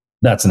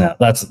 That's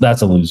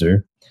a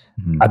loser.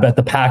 Mm-hmm. I bet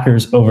the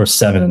Packers over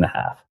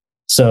 7.5.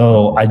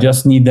 So I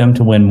just need them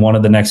to win one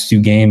of the next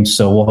 2 games.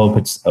 So we'll hope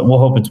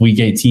it's week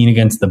 18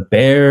 against the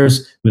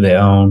Bears, who they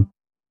own,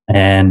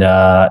 and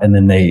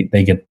then they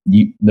get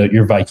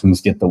your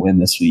Vikings get the win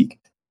this week.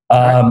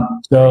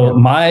 So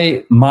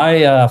my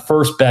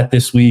first bet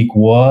this week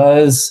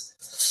was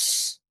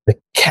the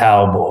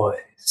Cowboys.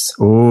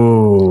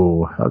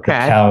 Ooh, okay.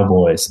 The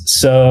Cowboys.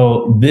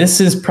 So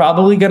this is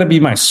probably going to be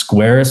my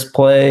squarest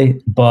play,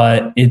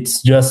 but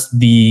it's just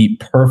the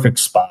perfect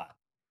spot.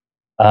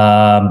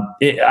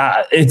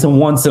 It's a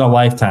once in a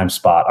lifetime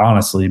spot,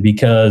 honestly,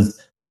 because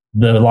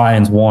the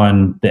Lions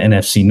won the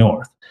NFC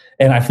North.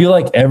 And I feel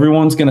like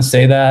everyone's going to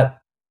say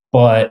that,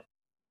 but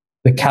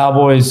the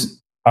Cowboys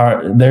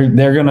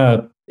they're going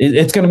to,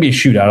 it's going to be a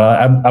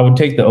shootout. I would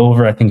take the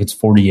over. I think it's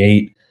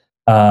 48.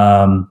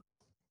 Here,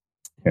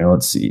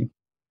 let's see.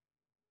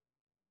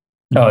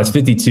 Oh, it's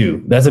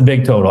 52. That's a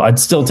big total. I'd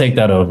still take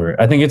that over.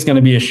 I think it's going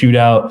to be a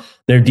shootout.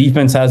 Their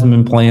defense hasn't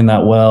been playing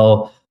that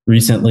well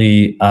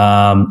recently,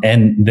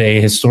 and they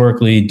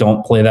historically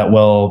don't play that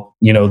well.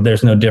 You know,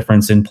 there's no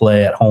difference in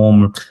play at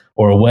home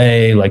or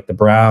away like the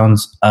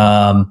Browns.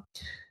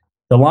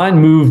 The line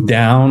moved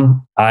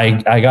down.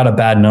 I got a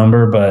bad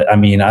number, but I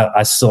mean,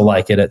 I still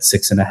like it at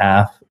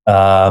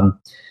 6.5.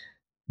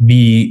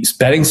 The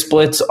betting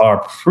splits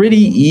are pretty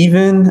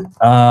even.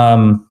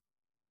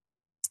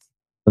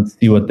 Let's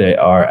see what they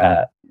are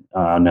at.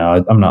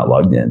 No, I'm not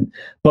logged in,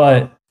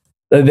 but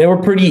they were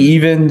pretty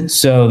even.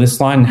 So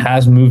this line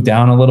has moved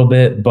down a little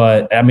bit,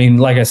 but I mean,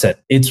 like I said,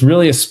 it's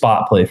really a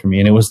spot play for me.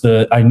 And it was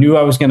I knew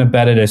I was going to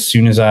bet it as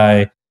soon as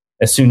the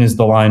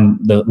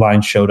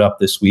line showed up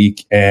this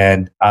week.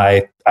 And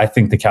I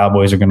think the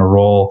Cowboys are going to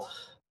roll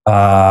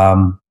at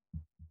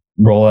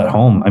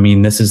home. I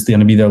mean, this is going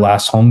to be their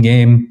last home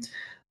game.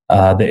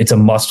 It's a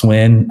must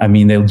win. I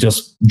mean, they'll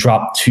just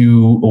drop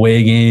 2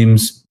 away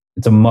games.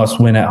 It's a must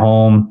win at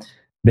home.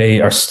 They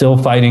are still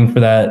fighting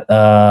for that.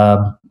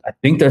 I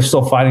think they're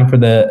still fighting for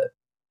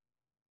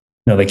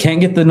no, they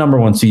can't get the number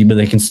 1 seed, but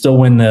they can still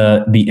win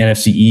the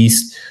NFC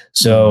East.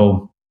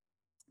 So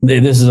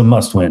this is a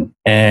must win,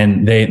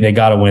 and they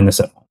got to win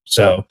this at home.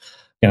 So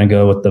going to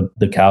go with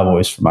the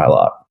Cowboys for my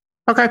lock.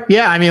 Okay.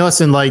 Yeah. I mean,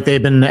 listen, like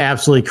they've been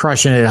absolutely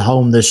crushing it at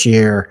home this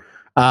year.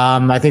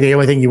 I think the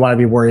only thing you want to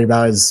be worried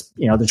about is,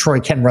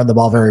 Detroit can run the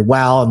ball very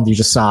well. And you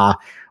just saw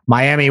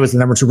Miami was the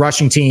number 2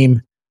 rushing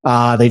team.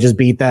 They just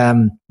beat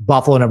them.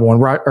 Buffalo number 1,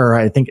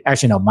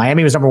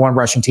 Miami was number 1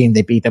 rushing team.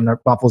 They beat them.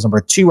 Buffalo's number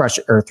 3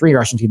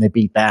 rushing team. They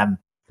beat them.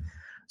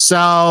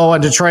 So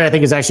Detroit, I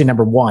think, is actually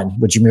number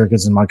 1 with Jameer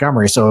Gibbs and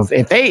Montgomery. So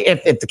if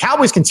the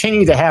Cowboys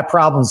continue to have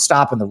problems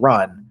stopping the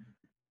run,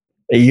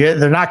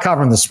 they're not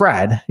covering the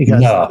spread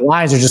because the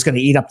Lions are just going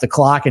to eat up the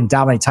clock and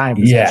dominate time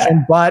possession.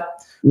 Yeah. But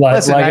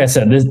listen, I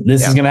said,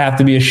 this is going to have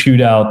to be a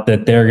shootout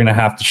that they're going to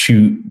have to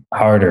shoot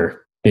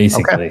harder,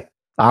 basically. Okay.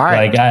 All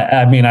right. Like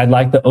I mean, I'd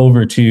like the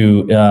over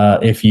 2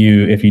 if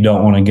you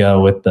don't want to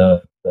go with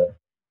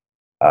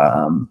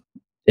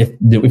if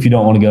you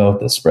don't want to go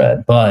with the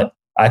spread. But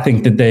I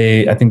think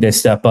they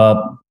step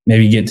up,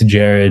 maybe get to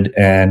Jared,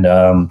 and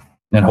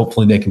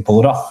hopefully they can pull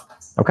it off.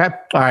 Okay.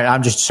 All right.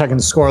 I'm just checking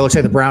the score. It looks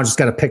like the Browns just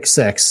got a pick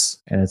 6,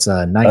 and it's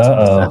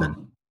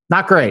 19-7.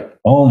 Not great.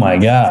 Oh my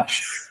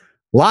gosh.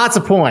 Lots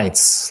of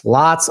points.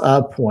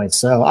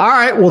 So, all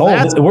right.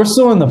 Well, we're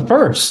still in the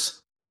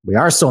first. We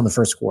are still in the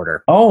first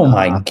quarter. Oh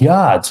my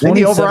God.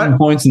 27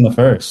 points in the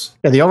first.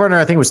 Yeah. The over-under,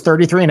 I think, was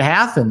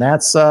 33.5, and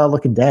that's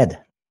looking dead.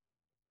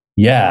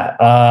 Yeah.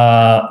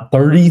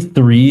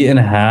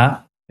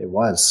 33.5. It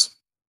was.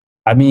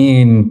 I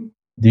mean,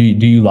 do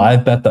you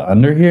live bet the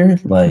under here?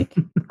 Like,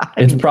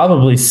 it's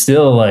probably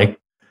still it's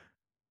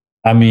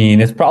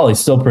probably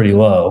still pretty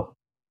low.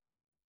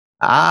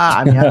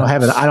 I mean, I don't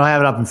have it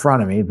up in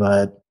front of me,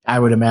 but I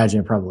would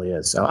imagine it probably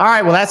is. So, all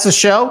right. Well, that's the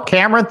show.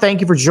 Cameron,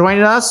 thank you for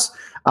joining us.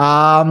 We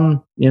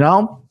got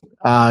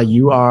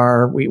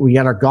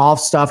our golf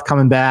stuff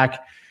coming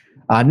back.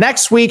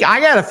 Next week,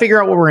 I got to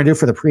figure out what we're going to do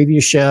for the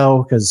preview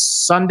show because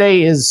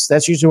Sunday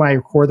that's usually when I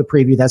record the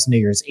preview. That's New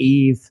Year's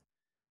Eve.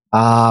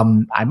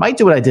 I might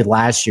do what I did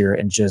last year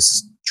and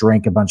just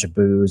drink a bunch of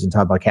booze and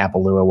talk about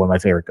Kapalua, one of my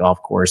favorite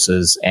golf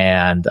courses,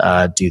 and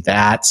do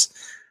that.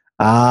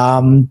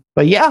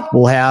 But yeah,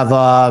 we'll have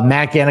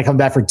Matt Gannon come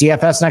back for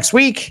DFS next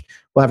week.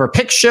 We'll have our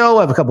pick show.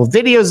 We'll have a couple of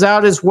videos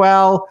out as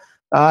well.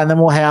 And then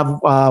we'll have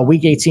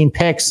Week 18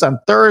 picks on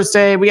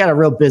Thursday. We got a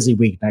real busy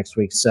week next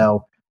week.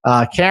 So,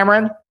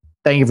 Cameron,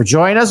 thank you for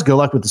joining us. Good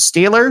luck with the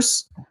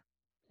Steelers.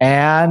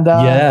 And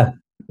yeah.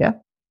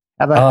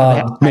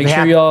 Make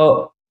sure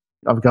y'all.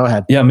 Oh, go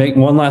ahead. Yeah, make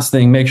one last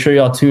thing. Make sure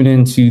y'all tune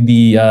into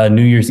the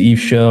New Year's Eve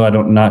show.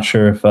 Not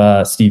sure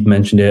if Steve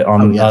mentioned it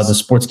on the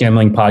Sports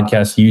Gambling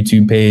Podcast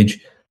YouTube page.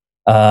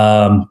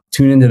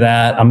 Tune into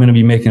that. I'm going to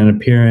be making an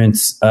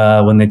appearance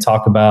when they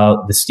talk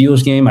about the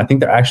Steelers game. I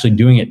think they're actually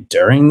doing it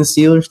during the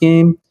Steelers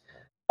game.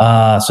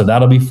 So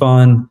that'll be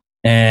fun.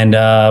 And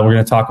we're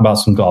going to talk about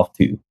some golf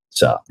too.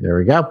 So there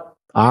we go.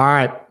 All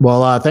right.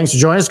 Well, thanks for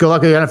joining us. Good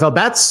luck with the NFL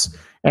bets.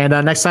 And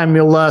next time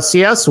you'll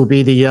see us will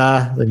be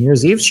the New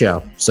Year's Eve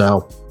show.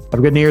 So have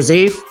a good New Year's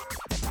Eve.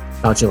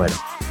 Talk to you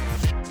later.